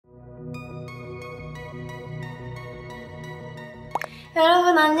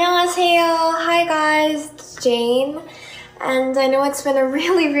여러분 안녕하세요. Hi guys, it's Jane. And I know it's been a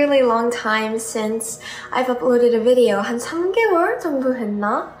really long time since I've uploaded a video. 한 3개월 정도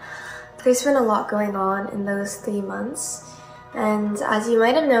됐나? There's been a lot going on in those 3 months. And as you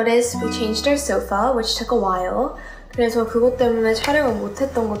might have noticed, we changed our sofa, which took a while. 그래서 그것 때문에 촬영을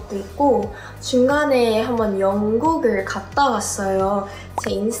못했던 것도 있고 중간에 한번 영국을 갔다 왔어요.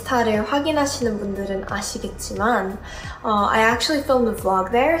 제 인스타를 확인하시는 분들은 아시겠지만 I actually filmed a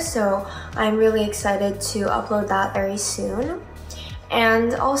vlog there, so I'm really excited to upload that very soon.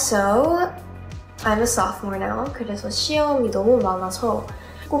 And also, I'm a sophomore now. 그래서 시험이 너무 많아서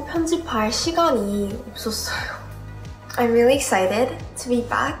꼭 편집할 시간이 없었어요. I'm really excited to be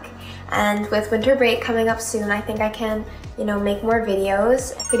back. And with winter break coming up soon, I think I can, make more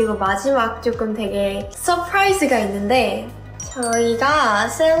videos. 그리고 마지막 조금 되게 서프라이즈가 있는데 저희가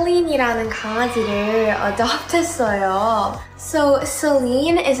셀린이라는 강아지를 adopt 했어요. So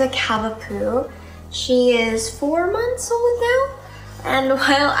Celine is a Cavapoo. She is 4 months old now. And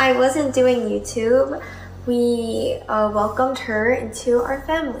while I wasn't doing YouTube, we welcomed her into our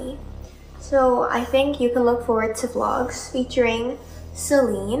family. So I think you can look forward to vlogs featuring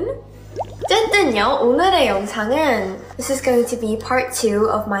Celine. 어쨌든요, 오늘의 영상은 This is going to be part 2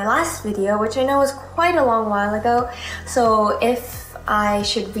 of my last video, which I know was quite a long while ago. So if I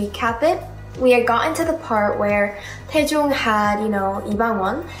should recap it, we had gotten to the part where Taejong had,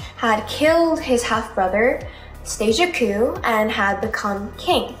 이방원, had killed his half-brother, staged a coup, and had become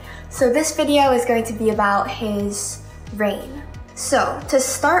king. So this video is going to be about his reign. So to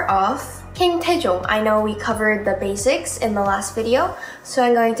start off, King Taejong, I know we covered the basics in the last video, so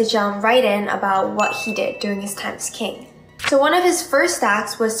I'm going to jump right in about what he did during his time as king. So one of his first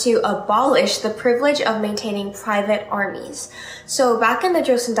acts was to abolish the privilege of maintaining private armies. So back in the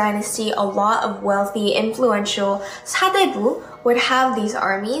Joseon dynasty, a lot of wealthy, influential 사대부 would have these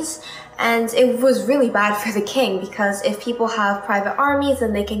armies, and it was really bad for the king because if people have private armies,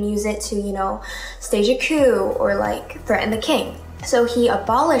 then they can use it to, stage a coup or threaten the king. So he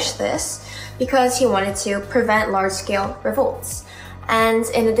abolished this because he wanted to prevent large-scale revolts. And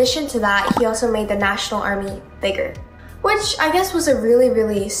in addition to that, he also made the national army bigger, which I guess was a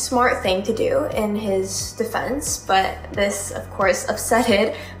really smart thing to do in his defense, but this, of course,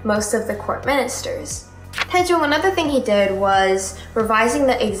 upsetted most of the court ministers. Taejong, another thing he did was revising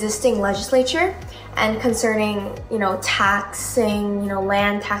the existing legislature and concerning, taxing,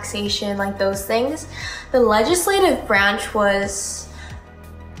 land taxation, those things. The legislative branch was,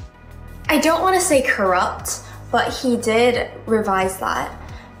 I don't want to say corrupt, but he did revise that.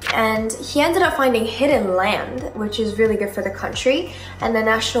 And he ended up finding hidden land, which is really good for the country, and the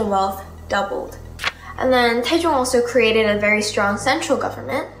national wealth doubled. And then Taejong also created a very strong central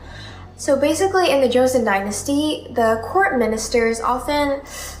government. So basically in the Joseon dynasty, the court ministers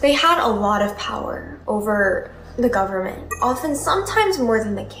they had a lot of power over the government, sometimes more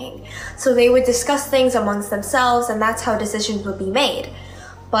than the king. So they would discuss things amongst themselves and that's how decisions would be made.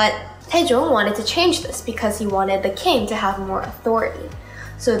 But Taejong wanted to change this because he wanted the king to have more authority.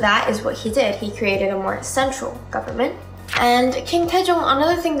 So that is what he did. He created a more central government. And King Taejong,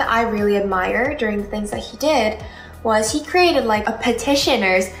 another thing that I really admire during the things that he did was he created a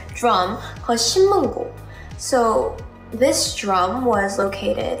petitioner's drum called 신문고. So this drum was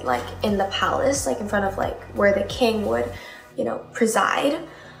located in the palace, in front of where the king would, preside.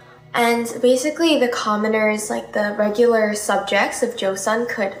 And basically the commoners, the regular subjects of Joseon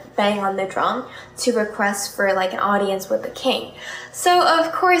could bang on the drum to request for an audience with the king. So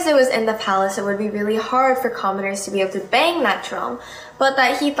of course it was in the palace, it would be really hard for commoners to be able to bang that drum, but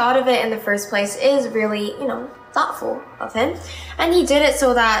that he thought of it in the first place is really, thoughtful of him. And he did it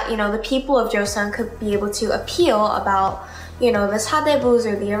so that, the people of Joseon could be able to appeal about, the 사대부s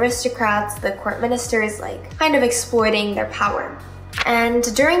or the aristocrats, the court ministers, kind of exploiting their power. And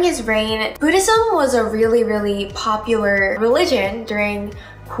during his reign, Buddhism was a really popular religion during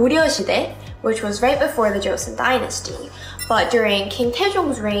고려 시대, which was right before the Joseon dynasty. But during King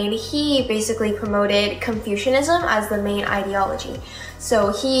Taejong's reign, he basically promoted Confucianism as the main ideology.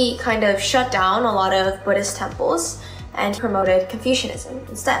 So he kind of shut down a lot of Buddhist temples and promoted Confucianism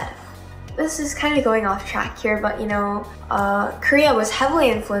instead. This is kind of going off track here, but Korea was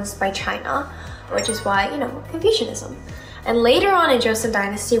heavily influenced by China, which is why, Confucianism. And later on in Joseon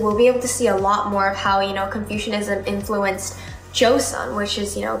dynasty, we'll be able to see a lot more of how, Confucianism influenced Joseon, which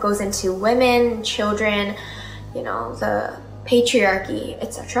is, goes into women, children, the patriarchy,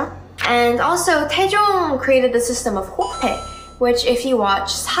 etc. And also, Taejong created the system of hoppe, which if you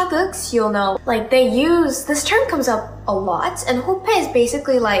watch 사극s, you'll know, this term comes up a a lot, and hope is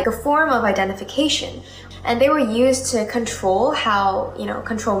basically like a form of identification. And they were used to control how,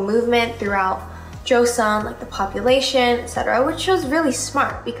 control movement throughout Joseon, like the population, etc., which was really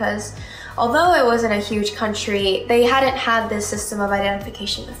smart because although it wasn't a huge country, they hadn't had this system of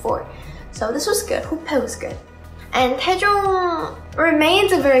identification before. So this was good. Hope was good. And Taejong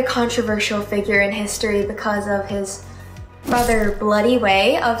remains a very controversial figure in history because of his rather bloody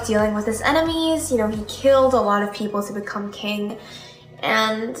way of dealing with his enemies. He killed a lot of people to become king.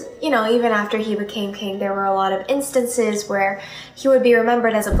 And, even after he became king, there were a lot of instances where he would be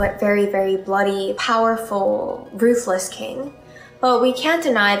remembered as a very, very bloody, powerful, ruthless king. But we can't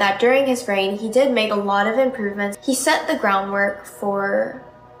deny that during his reign, he did make a lot of improvements. He set the groundwork for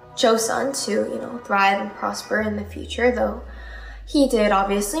Joseon to, thrive and prosper in the future, though he did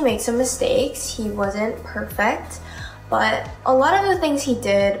obviously make some mistakes. He wasn't perfect, but a lot of the things he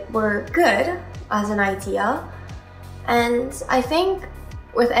did were good as an idea. And I think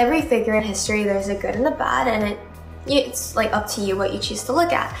with every figure in history, there's a good and a bad, and it's like up to you what you choose to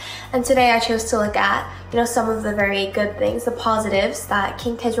look at. And today I chose to look at, some of the very good things, the positives that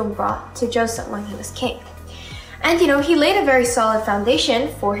King Taejong brought to Joseon when he was king. And he laid a very solid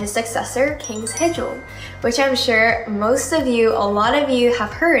foundation for his successor, King Taejong, which I'm sure most of you, a lot of you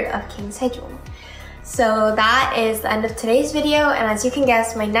have heard of King Taejong. So that is the end of today's video, and as you can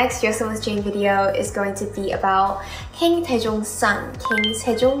guess, my next Joseon with Jane video is going to be about King Taejong's son, King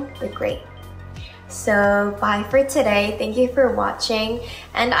Taejong the Great. So bye for today, thank you for watching,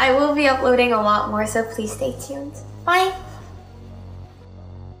 and I will be uploading a lot more, so please stay tuned. Bye!